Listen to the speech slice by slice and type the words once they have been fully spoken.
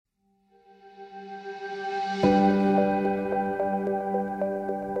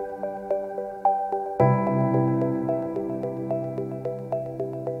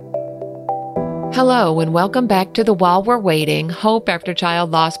Hello, and welcome back to the While We're Waiting Hope After Child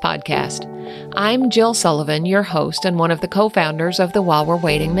Loss podcast. I'm Jill Sullivan, your host and one of the co-founders of the While We're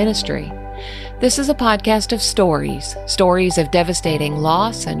Waiting ministry. This is a podcast of stories of devastating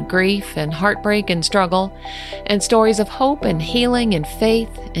loss and grief and heartbreak and struggle, and stories of hope and healing and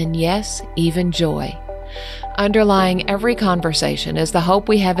faith and, yes, even joy. Underlying every conversation is the hope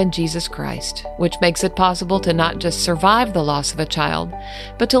we have in Jesus Christ, which makes it possible to not just survive the loss of a child,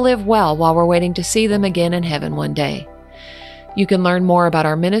 but to live well while we're waiting to see them again in heaven one day. You can learn more about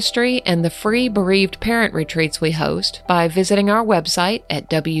our ministry and the free bereaved parent retreats we host by visiting our website at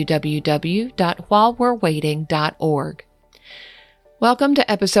www.whilewe'rewaiting.org. Welcome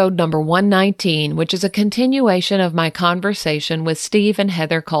to episode number 119, which is a continuation of my conversation with Steve and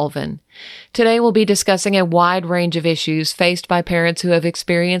Heather Colvin. Today we'll be discussing a wide range of issues faced by parents who have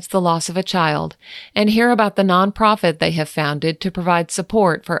experienced the loss of a child, and hear about the nonprofit they have founded to provide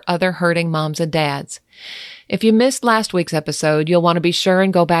support for other hurting moms and dads. If you missed last week's episode, you'll want to be sure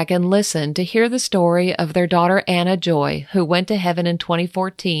and go back and listen to hear the story of their daughter Anna Joy, who went to heaven in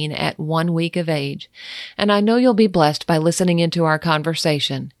 2014 at 1 week of age. And I know you'll be blessed by listening into our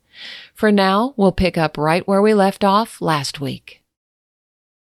conversation. For now, we'll pick up right where we left off last week.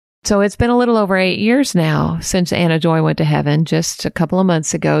 So it's been a little over 8 years now since Anna Joy went to heaven. Just a couple of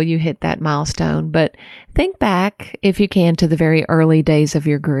months ago, you hit that milestone. But think back, if you can, to the very early days of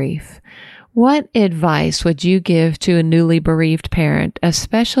your grief. What advice would you give to a newly bereaved parent,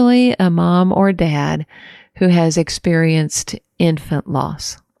 especially a mom or dad who has experienced infant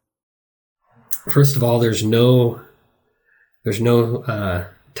loss? First of all, there's no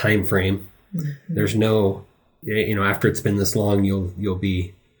time frame. Mm-hmm. There's no, after it's been this long, you'll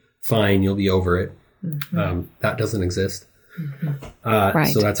be fine. You'll be over it. Mm-hmm. That doesn't exist. Mm-hmm.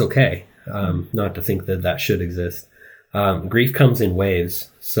 Right. So that's okay. Not to think that should exist. Grief comes in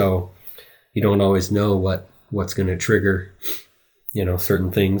waves. So you don't always know what's going to trigger,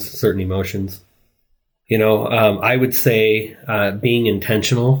 certain things, certain emotions. I would say being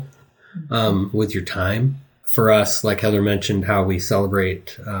intentional with your time. For us, like Heather mentioned, how we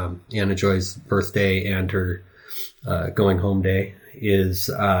celebrate Anna Joy's birthday and her going home day is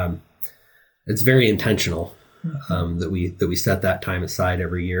it's very intentional that we set that time aside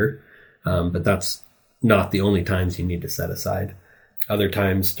every year. But that's not the only times you need to set aside. Other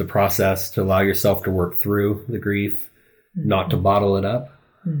times to process, to allow yourself to work through the grief, mm-hmm. not to bottle it up.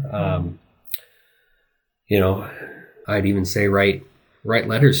 Mm-hmm. I'd even say write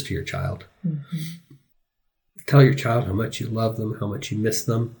letters to your child. Mm-hmm. Tell your child how much you love them, how much you miss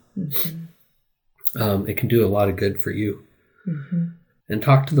them. Mm-hmm. It can do a lot of good for you. Mm-hmm. And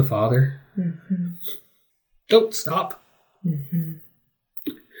talk to the father. Mm-hmm. Don't stop. Mm-hmm.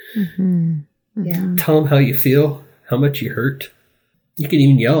 Mm-hmm. Yeah. Tell him how you feel, how much you hurt. You can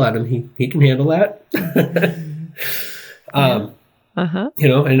even yell at him. He can handle that. And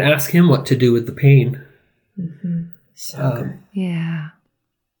ask him what to do with the pain. Mm-hmm. So yeah.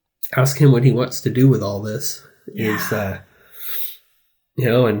 Ask him what he wants to do with all this. Yeah.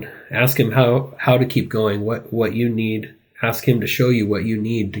 And ask him how to keep going, what you need. Ask him to show you what you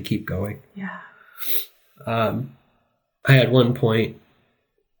need to keep going. Yeah. I had one point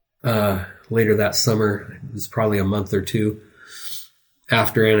later that summer, it was probably a month or two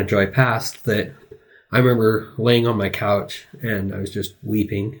after Anna Joy passed, that I remember laying on my couch and I was just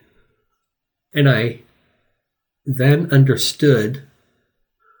weeping. And I then understood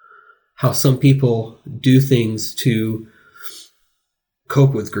how some people do things to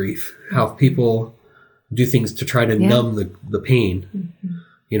cope with grief, how people do things to try to numb the pain.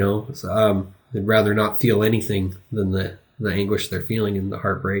 Mm-hmm. They'd rather not feel anything than the anguish they're feeling and the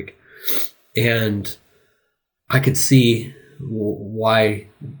heartbreak. And I could see why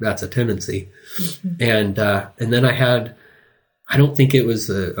that's a tendency. Mm-hmm. And then I don't think it was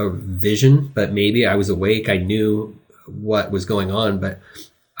a vision, but maybe I was awake. I knew what was going on, but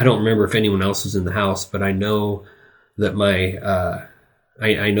I don't remember if anyone else was in the house, but I know that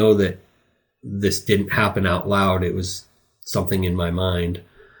I know that this didn't happen out loud. It was something in my mind,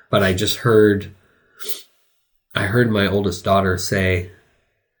 but I heard my oldest daughter say,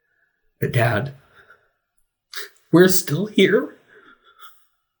 "But Dad, we're still here."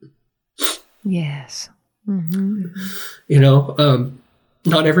 Yes. Mm-hmm.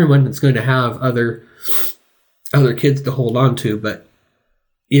 Not everyone is going to have other kids to hold on to, but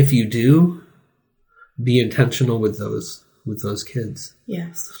if you do, be intentional with those kids.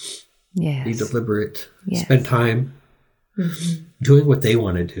 Yes. Yes. Be deliberate. Yes. Spend time doing what they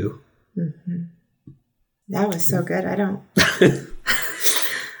want to do. Mm-hmm. That was so good. I don't.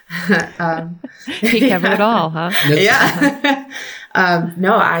 He covered it all, huh? Yeah.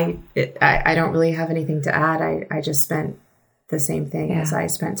 No, I don't really have anything to add. I just spent the same thing as I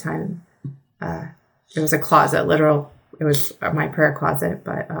spent time. It was a closet, literal. It was my prayer closet,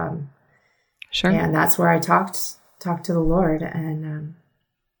 but Sure. and that's where I talked to the Lord. And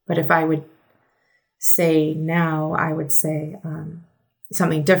but if I would say now, I would say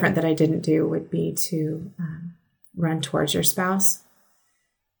something different that I didn't do would be to run towards your spouse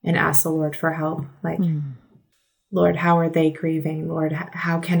and ask the Lord for help. Like, Lord, how are they grieving? Lord,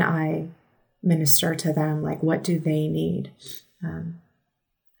 how can I minister to them? Like, what do they need?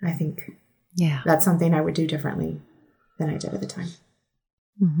 I think that's something I would do differently than I did at the time.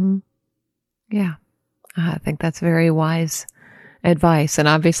 Mm-hmm. Yeah. I think that's very wise advice, and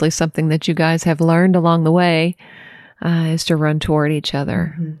obviously something that you guys have learned along the way is to run toward each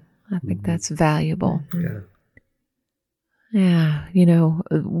other. I think that's valuable. Yeah. Yeah. You know,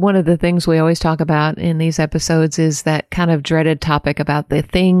 one of the things we always talk about in these episodes is that kind of dreaded topic about the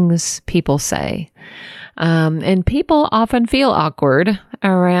things people say. And people often feel awkward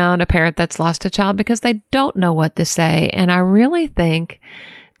around a parent that's lost a child because they don't know what to say. And I really think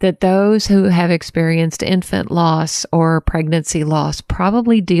that those who have experienced infant loss or pregnancy loss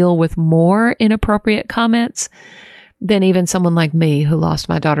probably deal with more inappropriate comments than even someone like me who lost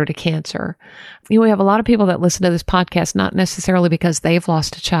my daughter to cancer. You know, we have a lot of people that listen to this podcast, not necessarily because they've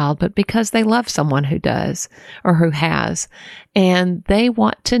lost a child, but because they love someone who does or who has, and they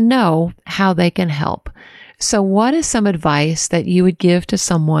want to know how they can help. So what is some advice that you would give to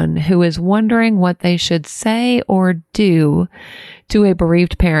someone who is wondering what they should say or do to a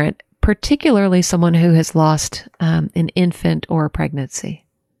bereaved parent, particularly someone who has lost an infant or a pregnancy?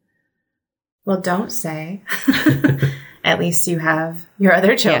 Well, don't say. At least you have your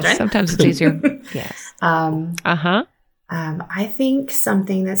other children. Yes, sometimes it's easier. Yes. I think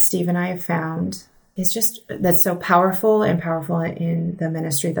something that Steve and I have found is just that's so powerful and powerful in the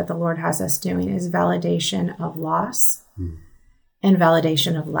ministry that the Lord has us doing is validation of loss and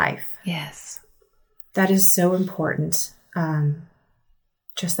validation of life. Yes. That is so important.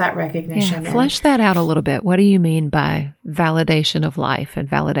 Just that recognition. Yeah, flesh that out a little bit. What do you mean by validation of life and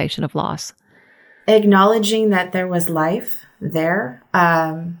validation of loss? Acknowledging that there was life there.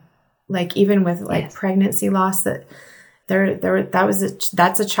 Like even with like pregnancy loss, that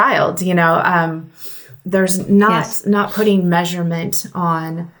that's a child, you know. There's not putting measurement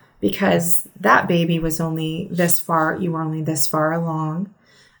on because that baby was only this far, you were only this far along.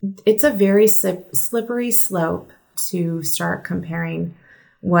 It's a very slippery slope to start comparing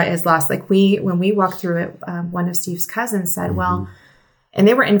what is lost. Like when we walked through it, one of Steve's cousins said, well, and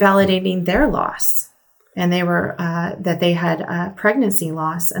they were invalidating their loss, and they were that they had pregnancy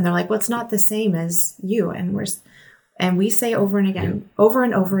loss, and they're like, well, it's not the same as you. And we say over and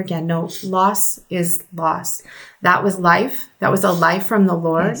over again, no, loss is loss. That was life. That was a life from the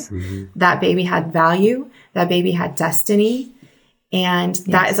Lord. Yes. That baby had value. That baby had destiny. And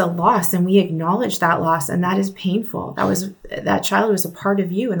that is a loss. And we acknowledge that loss. And that is painful. That child was a part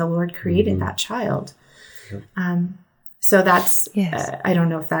of you, and the Lord created that child. So that's, I don't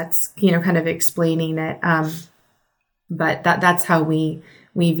know if that's, kind of explaining it. But that's how we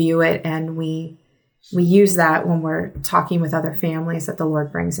view it. And we use that when we're talking with other families that the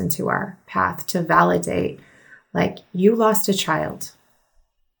Lord brings into our path to validate, like, you lost a child,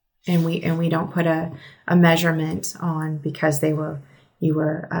 and we don't put a measurement on because they were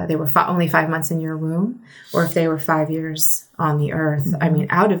only 5 months in your womb, or if they were 5 years on the earth. I mean,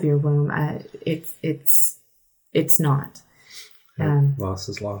 out of your womb, it's not. Loss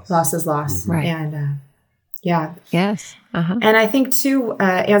is loss. Loss is loss, right? And yes. And I think too,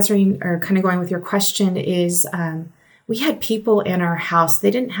 answering or kind of going with your question is, we had people in our house.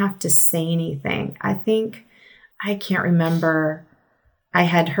 They didn't have to say anything. I can't remember. I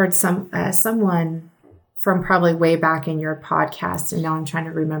had heard someone from probably way back in your podcast, and now I'm trying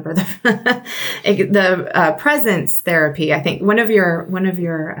to remember the presence therapy. I think one of your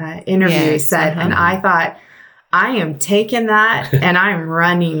interviews said, and I thought, I am taking that and I'm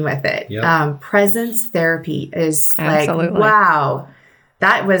running with it. Yep. Presence therapy is like, wow,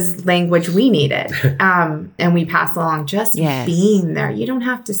 that was language we needed. And we pass along just being there. You don't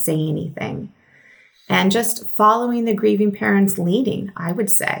have to say anything. And just following the grieving parents leading, I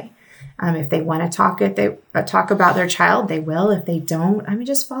would say. If they want to talk about their child, they will. If they don't,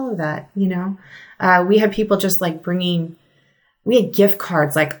 just follow that, We had people just like we had gift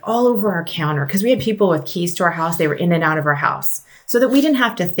cards like all over our counter because we had people with keys to our house. They were in and out of our house so that we didn't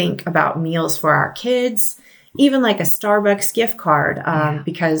have to think about meals for our kids, even like a Starbucks gift card,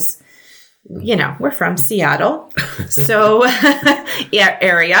 because we're from Seattle, so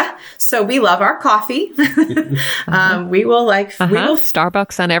area. So we love our coffee. We will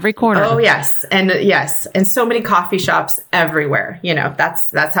Starbucks on every corner. Oh yes. And so many coffee shops everywhere.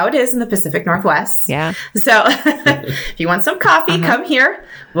 That's how it is in the Pacific Northwest. Yeah. So if you want some coffee, come here.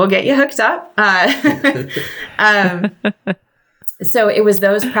 We'll get you hooked up. So it was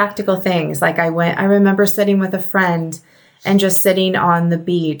those practical things. Like I remember sitting with a friend and just sitting on the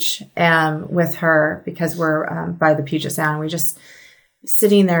beach with her, because we're by the Puget Sound. We're just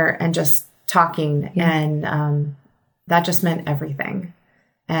sitting there and just talking. Yeah. And that just meant everything.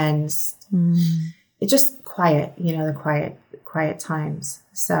 And it just quiet, the quiet times.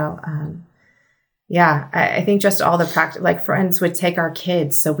 So, I think just all the practice, like friends would take our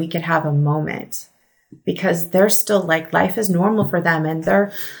kids so we could have a moment, because they're still like, life is normal for them, and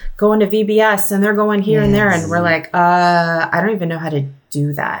they're going to VBS and they're going here and there. And we're like, I don't even know how to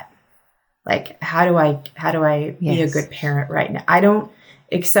do that. Like, how do I be a good parent right now? I don't,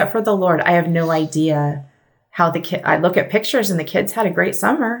 except for the Lord, I have no idea how I look at pictures and the kids had a great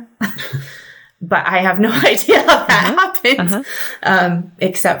summer, but I have no idea how that happened,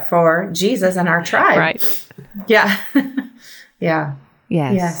 except for Jesus and our tribe. Right. Yeah. Yeah.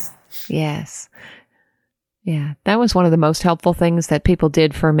 Yes. Yes. Yeah, that was one of the most helpful things that people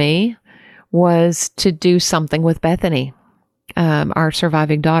did for me, was to do something with Bethany, our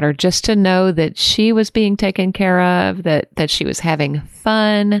surviving daughter, just to know that she was being taken care of, that she was having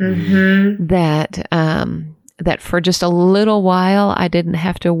fun, that for just a little while I didn't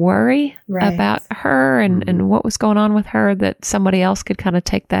have to worry about her and what was going on with her, that somebody else could kind of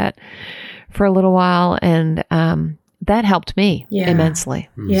take that for a little while. And that helped me immensely.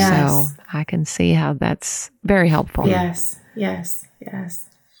 Yes. So I can see how that's very helpful. Yes.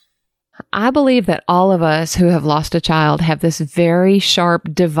 I believe that all of us who have lost a child have this very sharp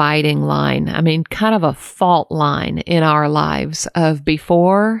dividing line. I mean, kind of a fault line in our lives of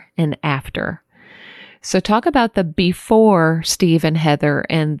before and after. So talk about the before Steve and Heather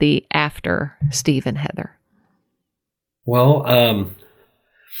and the after Steve and Heather. Well,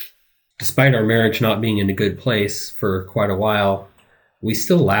 despite our marriage not being in a good place for quite a while, we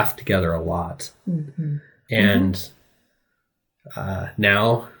still laughed together a lot. And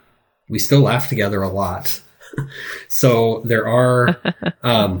now we still laugh together a lot. So there are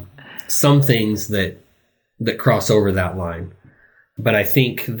some things that cross over that line. But I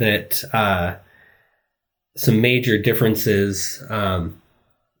think that some major differences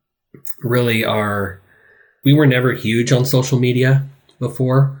really are, we were never huge on social media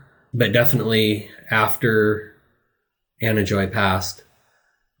before. But definitely after Anna Joy passed,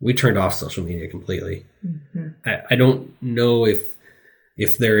 we turned off social media completely. I don't know if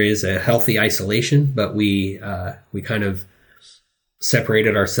there is a healthy isolation, but we kind of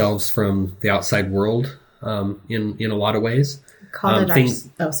separated ourselves from the outside world in a lot of ways. We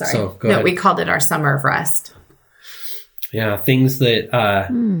called it our summer of rest. Yeah, things that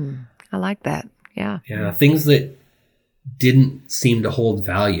I like that. Yeah, things that didn't seem to hold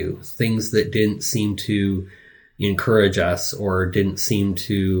value, things that didn't seem to encourage us or didn't seem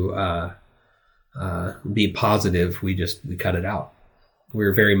to be positive. We cut it out. We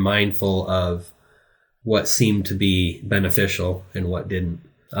were very mindful of what seemed to be beneficial and what didn't.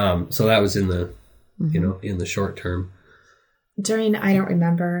 So that was in the, in the short term. I don't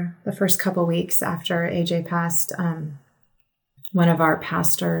remember, the first couple weeks after AJ passed, one of our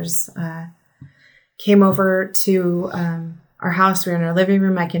pastors came over to our house. We were in our living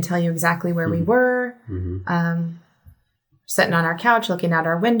room. I can tell you exactly where we were, sitting on our couch, looking out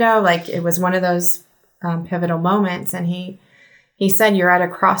our window. Like, it was one of those pivotal moments. And he said, "You're at a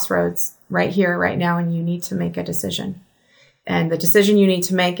crossroads right here, right now, and you need to make a decision. And the decision you need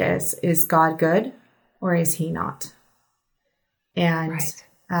to make is God good or is he not?" And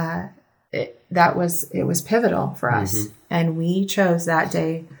it was pivotal for us. And we chose that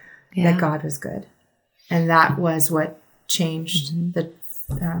day that God was good. And that was what changed the,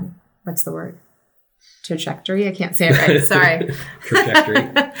 what's the word? Trajectory? I can't say it right. Sorry. Trajectory.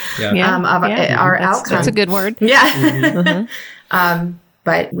 Our outcome. That's a good word. Yeah.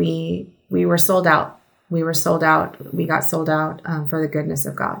 But we were sold out. We got sold out for the goodness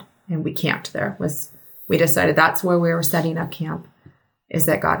of God. And we camped there. We decided that's where we were setting up camp, is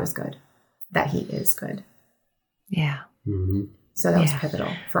that God was good, that he is good. Yeah. So that was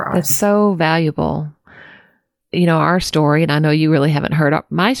pivotal for us. That's so valuable. Our story, and I know you really haven't heard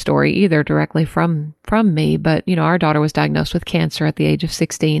my story either directly from me, but, our daughter was diagnosed with cancer at the age of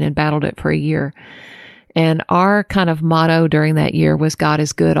 16 and battled it for a year. And our kind of motto during that year was God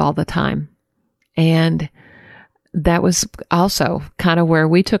is good all the time. And that was also kind of where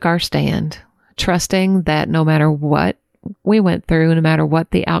we took our stand, trusting that no matter what we went through, no matter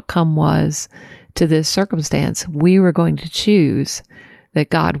what the outcome was to this circumstance, we were going to choose that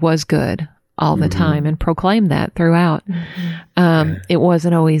God was good all the time and proclaim that throughout. It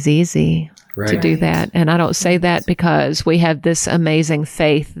wasn't always easy to do that. And I don't say that because we have this amazing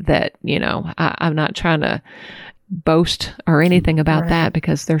faith that, I'm not trying to boast or anything about that,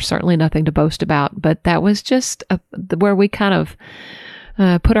 because there's certainly nothing to boast about. But that was just where we kind of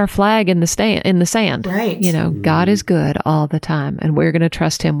put our flag in the sand. Right. God is good all the time, and we're going to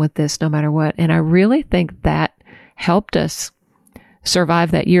trust him with this no matter what. And I really think that helped us survive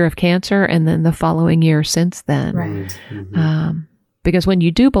that year of cancer and then the following year since then. Right. Because when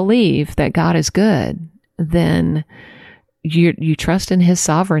you do believe that God is good, then you trust in his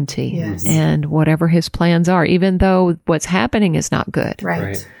sovereignty and whatever his plans are, even though what's happening is not good.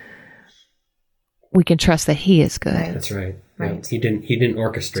 Right. We can trust that he is good. Right. That's right. Right. He didn't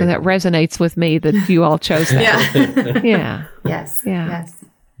orchestrate. So that resonates with me that you all chose that. Yeah. Yes. Yeah. Yes.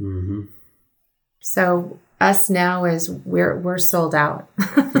 Mm-hmm. So us now is we're sold out.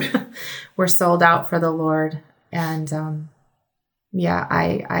 We're sold out for the Lord, and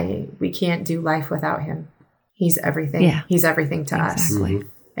we can't do life without him. He's everything. Yeah. He's everything to us. Exactly.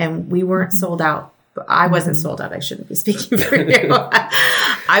 And we weren't sold out. I wasn't sold out. I shouldn't be speaking for you.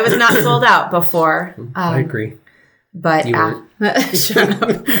 I was not sold out before. I agree. But You weren't. shut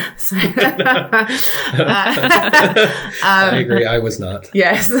up. I agree. I was not.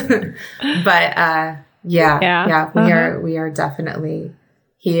 Yes. But Yeah. we are definitely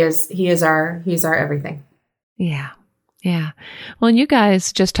he is our everything. Yeah. Yeah. Well, and you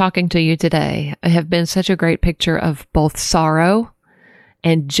guys, just talking to you today, have been such a great picture of both sorrow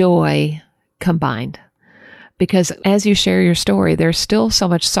and joy combined. Because as you share your story, there's still so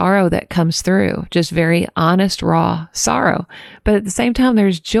much sorrow that comes through, just very honest, raw sorrow. But at the same time,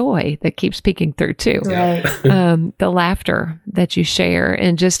 there's joy that keeps peeking through too. Right. The laughter that you share,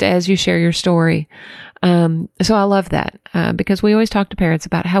 and just as you share your story. So I love that because we always talk to parents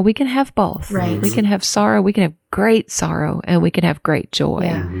about how we can have both. Right. We can have sorrow, we can have great sorrow, and we can have great joy.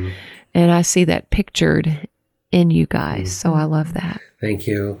 Yeah. Mm-hmm. And I see that pictured in you guys. So I love that. Thank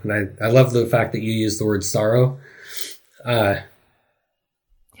you. And I love the fact that you use the word sorrow. Yeah.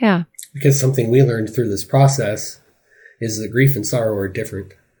 Because something we learned through this process is that grief and sorrow are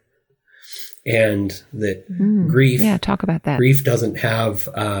different. And that grief. Yeah. Talk about that. Grief doesn't have,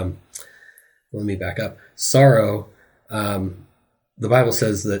 let me back up. Sorrow, the Bible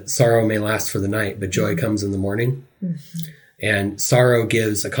says that sorrow may last for the night, but joy comes in the morning. Mm-hmm. And sorrow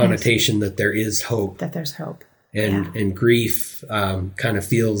gives a connotation that there is hope. That there's hope. And grief kind of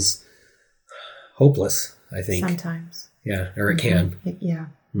feels hopeless, I think. Sometimes. Yeah, or it can. Yeah.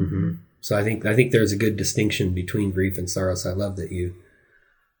 Mm-hmm. So I think there's a good distinction between grief and sorrow. So I love that you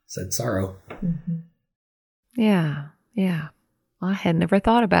said sorrow. Mm-hmm. Yeah. Yeah. I had never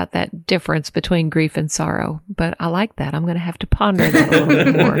thought about that difference between grief and sorrow, but I like that. I'm going to have to ponder that a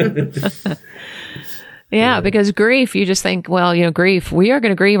little bit more. Yeah, because grief, you just think, well, grief, we are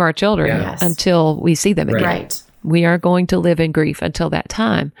going to grieve our children until we see them again. Right. We are going to live in grief until that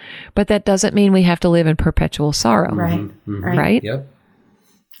time. But that doesn't mean we have to live in perpetual sorrow. Right. Mm-hmm. Right? Yep.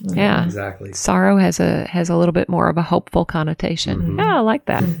 Yeah. Exactly. Sorrow has a little bit more of a hopeful connotation. Mm-hmm. Yeah, I like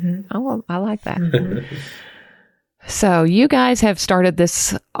that. Mm-hmm. I like that. Mm-hmm. So you guys have started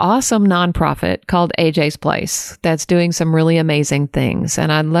this awesome nonprofit called AJ's Place that's doing some really amazing things.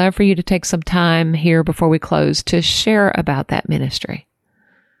 And I'd love for you to take some time here before we close to share about that ministry.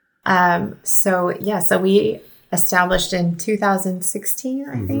 So we established in 2016,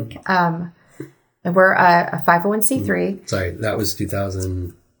 I think. And we're a 501c3. Sorry, that was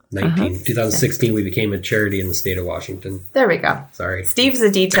 2019. 2016, we became a charity in the state of Washington. There we go. Sorry. Steve's a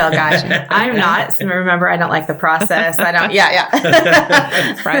detail guy. I'm not. Remember, I don't like the process. I don't. Yeah.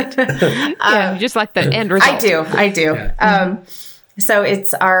 Right. Yeah, just like the end result. I do. Yeah. So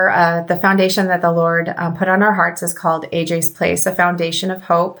it's our the foundation that the Lord put on our hearts is called AJ's Place, a foundation of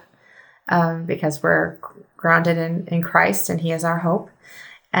hope, because we're grounded in Christ and He is our hope.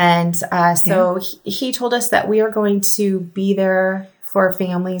 And so he told us that we are going to be there for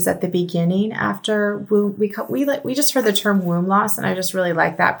families at the beginning after we just heard the term womb loss, and I just really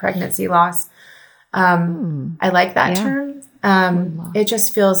like that, pregnancy loss. I like that term. It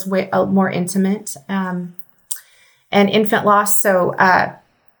just feels more intimate. And infant loss. So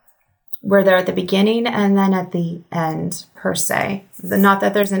we're there at the beginning and then at the end, per se. Not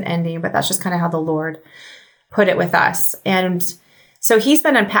that there's an ending, but that's just kind of how the Lord put it with us. And so He's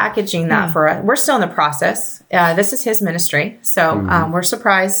been unpackaging that for us. We're still in the process. This is His ministry. So we're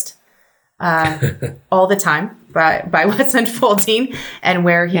surprised all the time. by what's unfolding and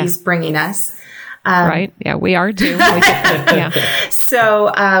where he's bringing us. Right. Yeah, we are too. Yeah.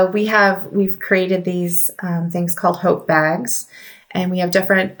 So we've created these things called Hope Bags, and we have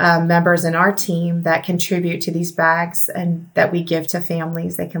different members in our team that contribute to these bags and that we give to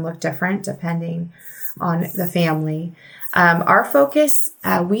families. They can look different depending on the family. Our focus,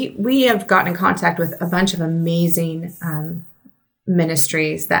 we have gotten in contact with a bunch of amazing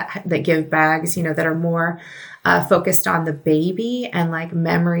ministries that give bags, that are more focused on the baby and like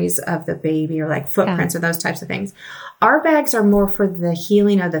memories of the baby or like footprints or those types of things. Our bags are more for the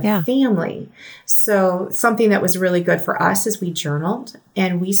healing of the family. So something that was really good for us is we journaled,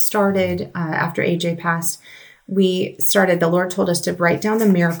 and we started, after AJ passed, the Lord told us to write down the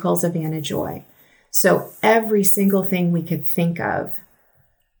miracles of Anna Joy. So every single thing we could think of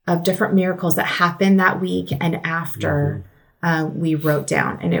different miracles that happened that week and after, we wrote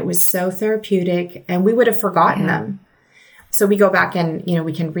down, and it was so therapeutic, and we would have forgotten them. So we go back and,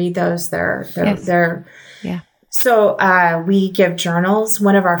 we can read those. They're. So, we give journals.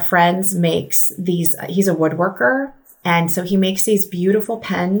 One of our friends makes these, he's a woodworker. And so he makes these beautiful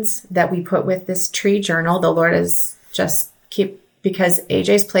pens that we put with this tree journal. The Lord is because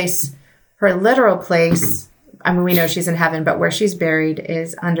AJ's place, her literal place, we know she's in heaven, but where she's buried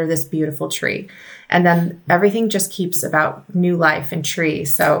is under this beautiful tree. And then everything just keeps about new life and tree.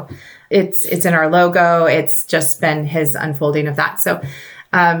 So it's in our logo. It's just been his unfolding of that. So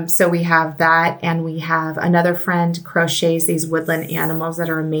we have that, and we have another friend crochets these woodland animals that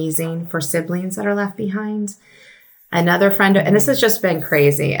are amazing for siblings that are left behind. Another friend, and this has just been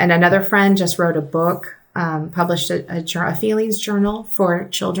crazy. And another friend just wrote a book, published a feelings journal for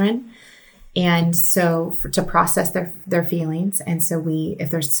children. And so to process their feelings. And so if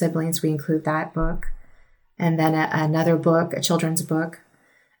there's siblings, we include that book. And then another book, a children's book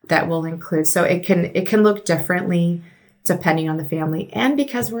that will include. So it can look differently depending on the family. And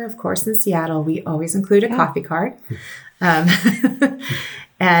because we're, of course, in Seattle, we always include a coffee card. And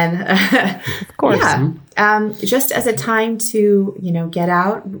of course, just as a time to, get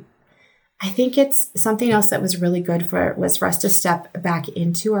out. I think it's something else that was really good for us to step back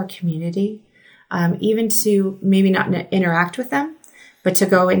into our community, even to maybe not interact with them, but to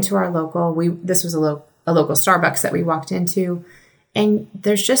go into our local. This was a local Starbucks that we walked into, and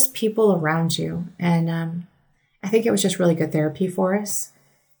there's just people around you, and I think it was just really good therapy for us.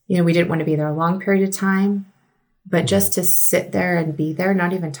 We didn't want to be there a long period of time, but just to sit there and be there,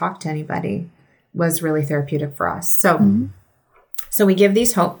 not even talk to anybody, was really therapeutic for us. So. So we give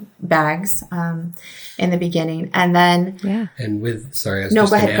these hope bags in the beginning, and then and with I was no,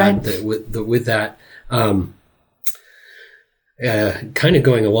 just go going to ahead. that with that, kind of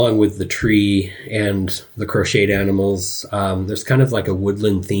going along with the tree and the crocheted animals, there's kind of like a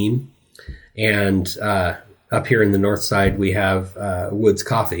woodland theme, and up here in the north side we have Woods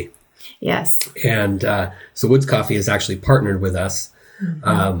Coffee. Yes, and so Woods Coffee is actually partnered with us,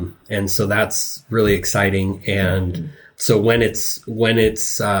 and so that's really exciting. And so when it's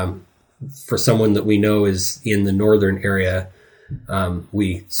for someone that we know is in the northern area,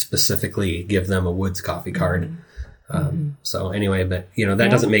 we specifically give them a Woods coffee card. So anyway, but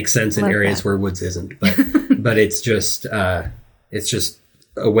that doesn't make sense in areas where Woods isn't, but it's just a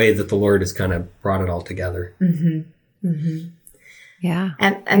way that the Lord has kind of brought it all together. Yeah.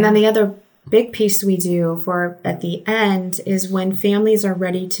 And then the other big piece we do at the end is when families are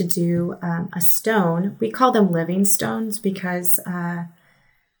ready to do a stone. We call them living stones because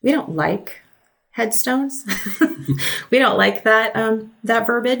we don't like headstones. We don't like that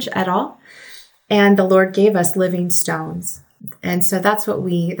verbiage at all. And the Lord gave us living stones, and so that's what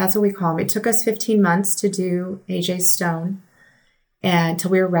we call them. It took us 15 months to do AJ's stone, and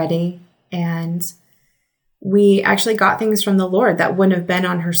till we were ready, and we actually got things from the Lord that wouldn't have been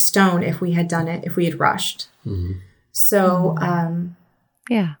on her stone if we had rushed. So,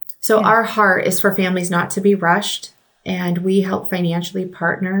 So our heart is for families not to be rushed, and we help financially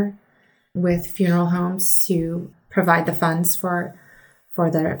partner with funeral homes to provide the funds for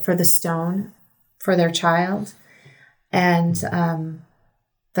the stone for their child. And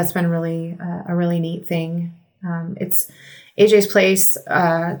that's been really a really neat thing. It's AJ's place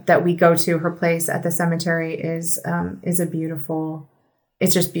that we go to. Her place at the cemetery is a beautiful.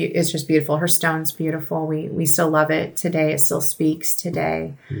 It's just beautiful. Her stone's beautiful. We still love it today. It still speaks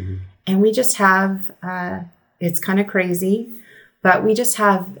today, and we just have. It's kind of crazy, but we just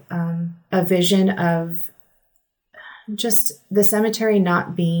have a vision of just the cemetery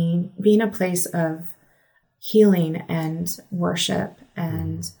not being a place of healing and worship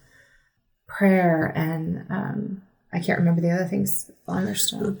and prayer and I can't remember the other things on their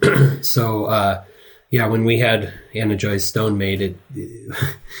stone. So Yeah, when we had Anna Joy's stone made,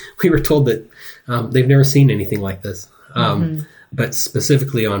 we were told that they've never seen anything like this. But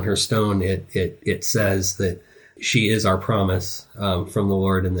specifically on her stone, it says that she is our promise from the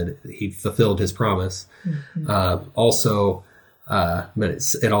Lord, and that He fulfilled His promise. But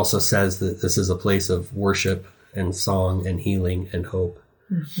it also says that this is a place of worship and song and healing and hope,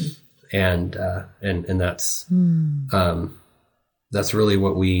 and that's really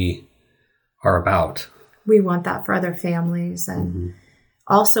what we are about. We want that for other families. And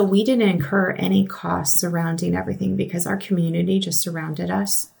also, we didn't incur any costs surrounding everything because our community just surrounded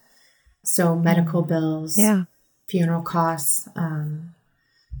us. So medical bills, funeral costs, and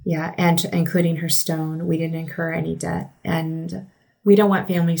including her stone, we didn't incur any debt. And we don't want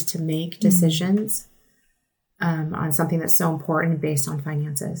families to make decisions on something that's so important based on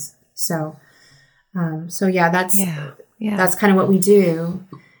finances. So that's kind of what we do.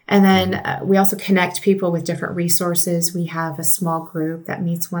 And then we also connect people with different resources. We have a small group that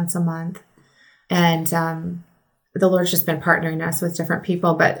meets once a month. And the Lord's just been partnering us with different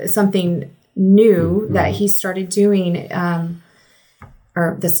people. But something new that He started doing,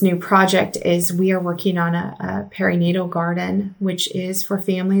 or this new project, is we are working on a perinatal garden, which is for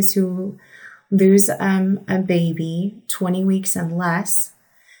families who lose a baby 20 weeks and less.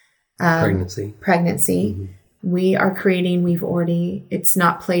 Pregnancy. We are creating, it's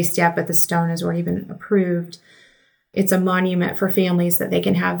not placed yet, but the stone has already been approved. It's a monument for families that they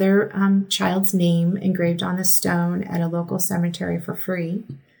can have their child's name engraved on the stone at a local cemetery for free.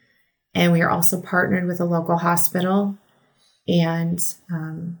 And we are also partnered with a local hospital and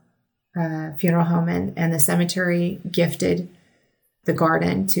a funeral home, and the cemetery gifted the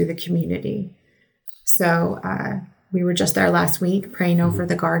garden to the community. So we were just there last week praying over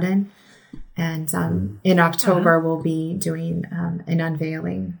the garden. And in October, we'll be doing an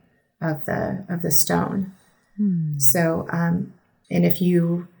unveiling of the stone. So, and if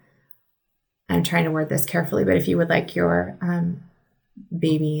you, I'm trying to word this carefully, but if you would like your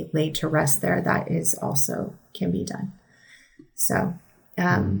baby laid to rest there, that is also can be done. So,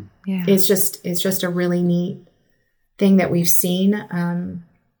 it's just a really neat thing that we've seen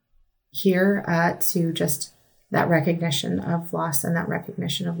here to just that recognition of loss and that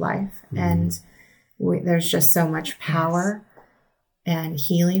recognition of life. And there's just so much power and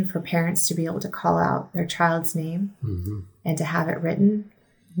healing for parents to be able to call out their child's name and to have it written.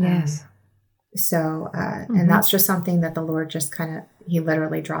 Yes. And that's just something that the Lord just He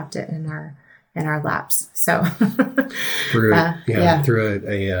literally dropped it in our laps. So through a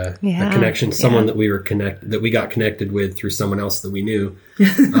connection, someone that we got connected with through someone else that we knew,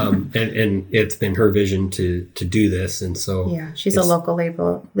 and it's been her vision to do this, and so she's a local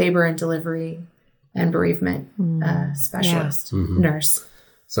labor and delivery and bereavement specialist nurse.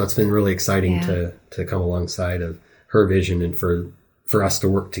 So it's been really exciting to come alongside of her vision, and for us to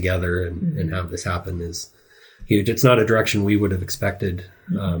work together and have this happen is huge. It's not a direction we would have expected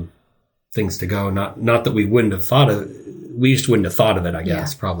things to go. Not that we wouldn't have thought of, we just wouldn't have thought of it, I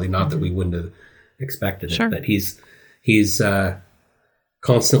guess, probably not that we wouldn't have expected it, but he's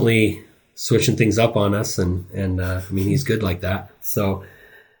constantly switching things up on us. And I mean, he's good like that. So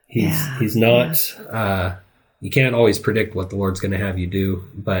he's not, you can't always predict what the Lord's going to have you do,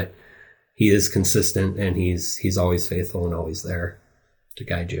 but He is consistent, and he's always faithful and always there to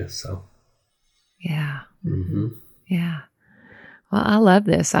guide you. So. Yeah. Yeah. Well, I love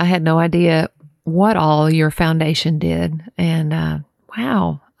this. I had no idea what all your foundation did. And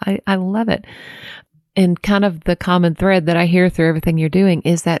wow, I love it. And kind of the common thread that I hear through everything you're doing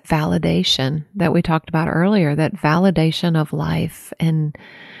is that validation that we talked about earlier, that validation of life and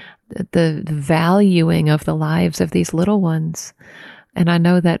the valuing of the lives of these little ones. And I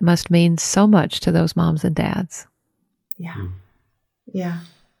know that must mean so much to those moms and dads. Yeah. Yeah.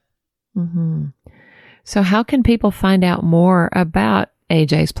 So how can people find out more about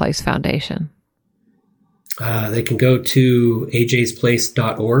AJ's Place Foundation? They can go to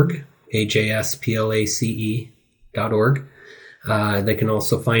ajsplace.org, ajsplace.org. They can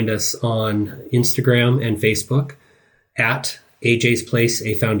also find us on Instagram and Facebook at AJ's Place,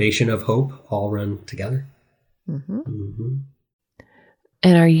 a Foundation of Hope, all run together.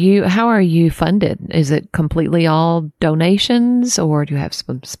 And how are you funded? Is it completely all donations, or do you have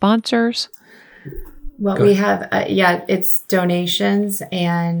some sponsors? Well, we have, it's donations,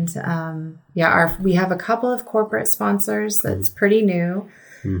 and we have a couple of corporate sponsors that's pretty new.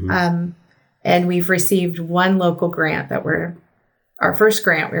 And we've received one local grant that our first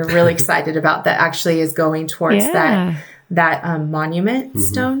grant we're really excited about, that actually is going towards that monument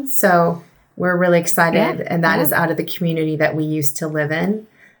stone. So we're really excited, and that is out of the community that we used to live in.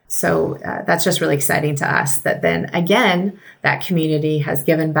 So that's just really exciting to us that then again, that community has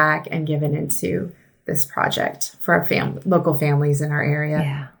given back and given into this project for our local families in our area.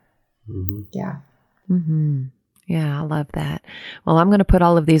 Yeah. Mm-hmm. Yeah. Mm-hmm. Yeah, I love that. Well, I'm going to put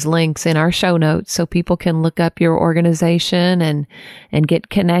all of these links in our show notes so people can look up your organization and get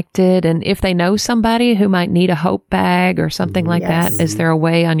connected. And if they know somebody who might need a hope bag or something like Yes. that, is there a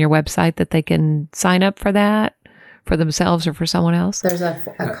way on your website that they can sign up for that for themselves or for someone else? There's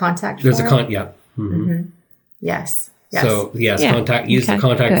a contact There's form. yeah. Mm-hmm. Yes. So yes, Yeah. use the Okay.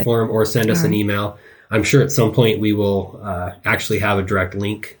 contact Good. form or send us an email. I'm sure at some point we will actually have a direct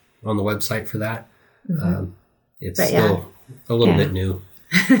link on the website for that. It's But still a little Yeah. bit new.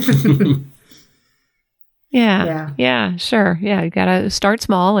 Yeah, sure. Yeah, you got to start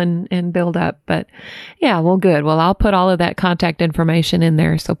small and build up. But yeah, well, good. Well, I'll put all of that contact information in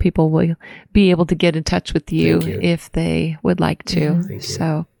there so people will be able to get in touch with you, Thank you. if they would like to. Thank you.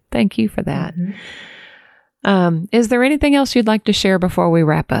 So thank you for that. Is there anything else you'd like to share before we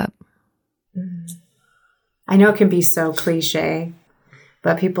wrap up? I know it can be so cliche,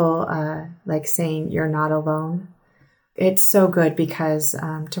 but people like saying you're not alone. It's so good because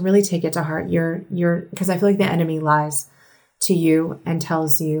to really take it to heart, because I feel like the enemy lies to you and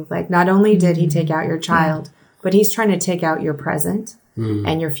tells you, like, not only did he take out your child, but he's trying to take out your present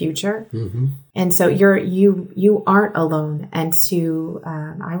and your future. Mm-hmm. And so you aren't alone. And to,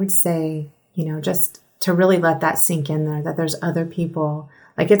 I would say, just to really let that sink in there, that there's other people.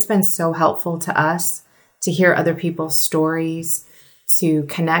 Like, it's been so helpful to us to hear other people's stories, to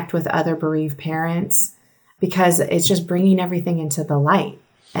connect with other bereaved parents, because it's just bringing everything into the light,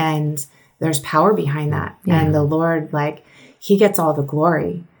 and there's power behind that. Yeah. And the Lord, like, he gets all the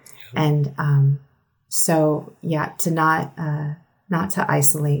glory. And, so yeah, to not to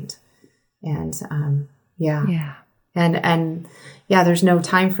isolate and, Yeah. And there's no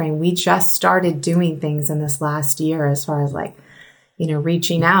time frame. We just started doing things in this last year as far as, like,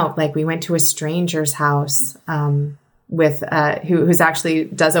 reaching out. Like, we went to a stranger's house, with, who's actually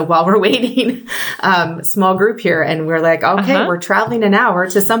does a while we're waiting, small group here. And we're like, okay, we're traveling an hour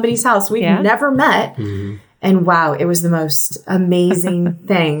to somebody's house we've never met. Mm-hmm. And wow, it was the most amazing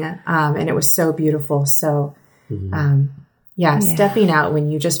thing. And it was so beautiful. So, stepping out when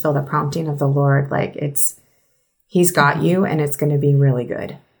you just feel the prompting of the Lord, like, he's got you, and it's going to be really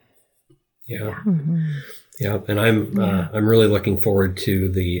good. Yeah. Yeah. And I'm really looking forward to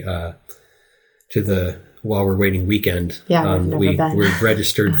the while we're waiting weekend. Yeah, we've never been. We're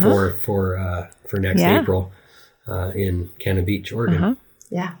registered for next April in Cannon Beach, Oregon.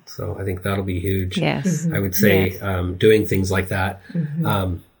 Yeah. So I think that'll be huge. Yes. I would say doing things like that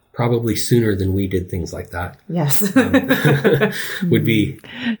probably sooner than we did things like that. Yes. would be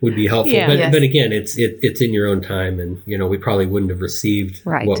helpful. Yeah. But again, it's in your own time, and we probably wouldn't have received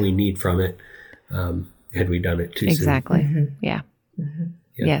what we need from it had we done it too soon. Exactly. Yeah.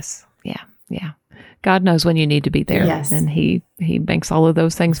 Yes. Yeah. God knows when you need to be there. Yes. And he makes all of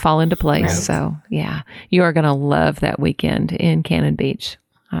those things fall into place. Right. So yeah, you are going to love that weekend in Cannon Beach.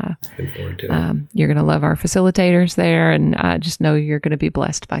 Looking forward to it. You're going to love our facilitators there, and I just know you're going to be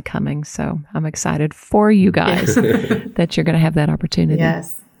blessed by coming. So I'm excited for you guys that you're going to have that opportunity.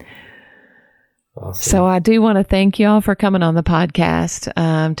 Yes. Awesome. So I do want to thank y'all for coming on the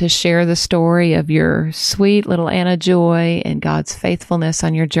podcast to share the story of your sweet little Anna Joy and God's faithfulness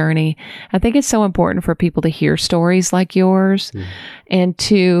on your journey. I think it's so important for people to hear stories like yours and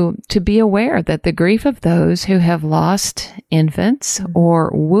to be aware that the grief of those who have lost infants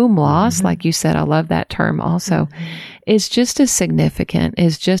or womb loss, like you said, I love that term also, is just as significant,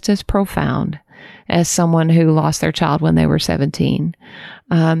 is just as profound as someone who lost their child when they were 17.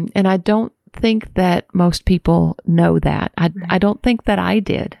 And I don't think that most people know that. I don't think that I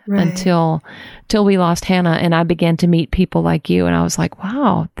did until we lost Hannah, and I began to meet people like you, and I was like,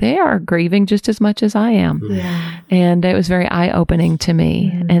 wow, they are grieving just as much as I am. Yeah. And it was very eye-opening to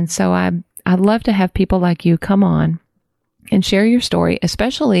me. And so I'd love to have people like you come on and share your story,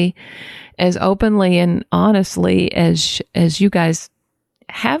 especially as openly and honestly as you guys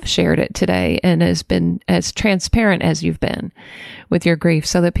have shared it today, and has been as transparent as you've been with your grief,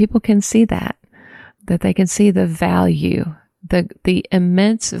 so that people can see that they can see the value, the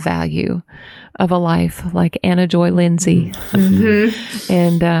immense value of a life like Anna Joy Lindsay,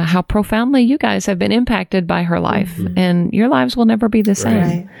 and how profoundly you guys have been impacted by her life, and your lives will never be the same.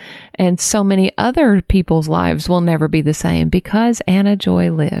 Right. And so many other people's lives will never be the same because Anna Joy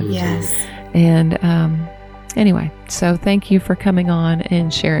lived. Yes. And, anyway, so thank you for coming on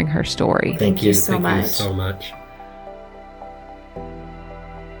and sharing her story. Thank you so Thank much. you so much.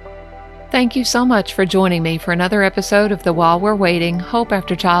 thank you so much for joining me for another episode of the While We're Waiting Hope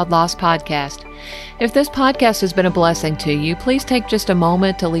After Child Loss podcast. If this podcast has been a blessing to you, please take just a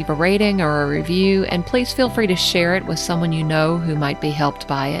moment to leave a rating or a review, and please feel free to share it with someone you know who might be helped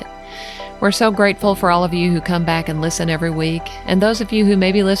by it. We're so grateful for all of you who come back and listen every week, and those of you who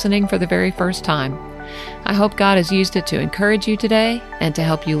may be listening for the very first time. I hope God has used it to encourage you today and to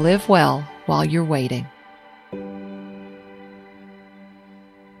help you live well while you're waiting.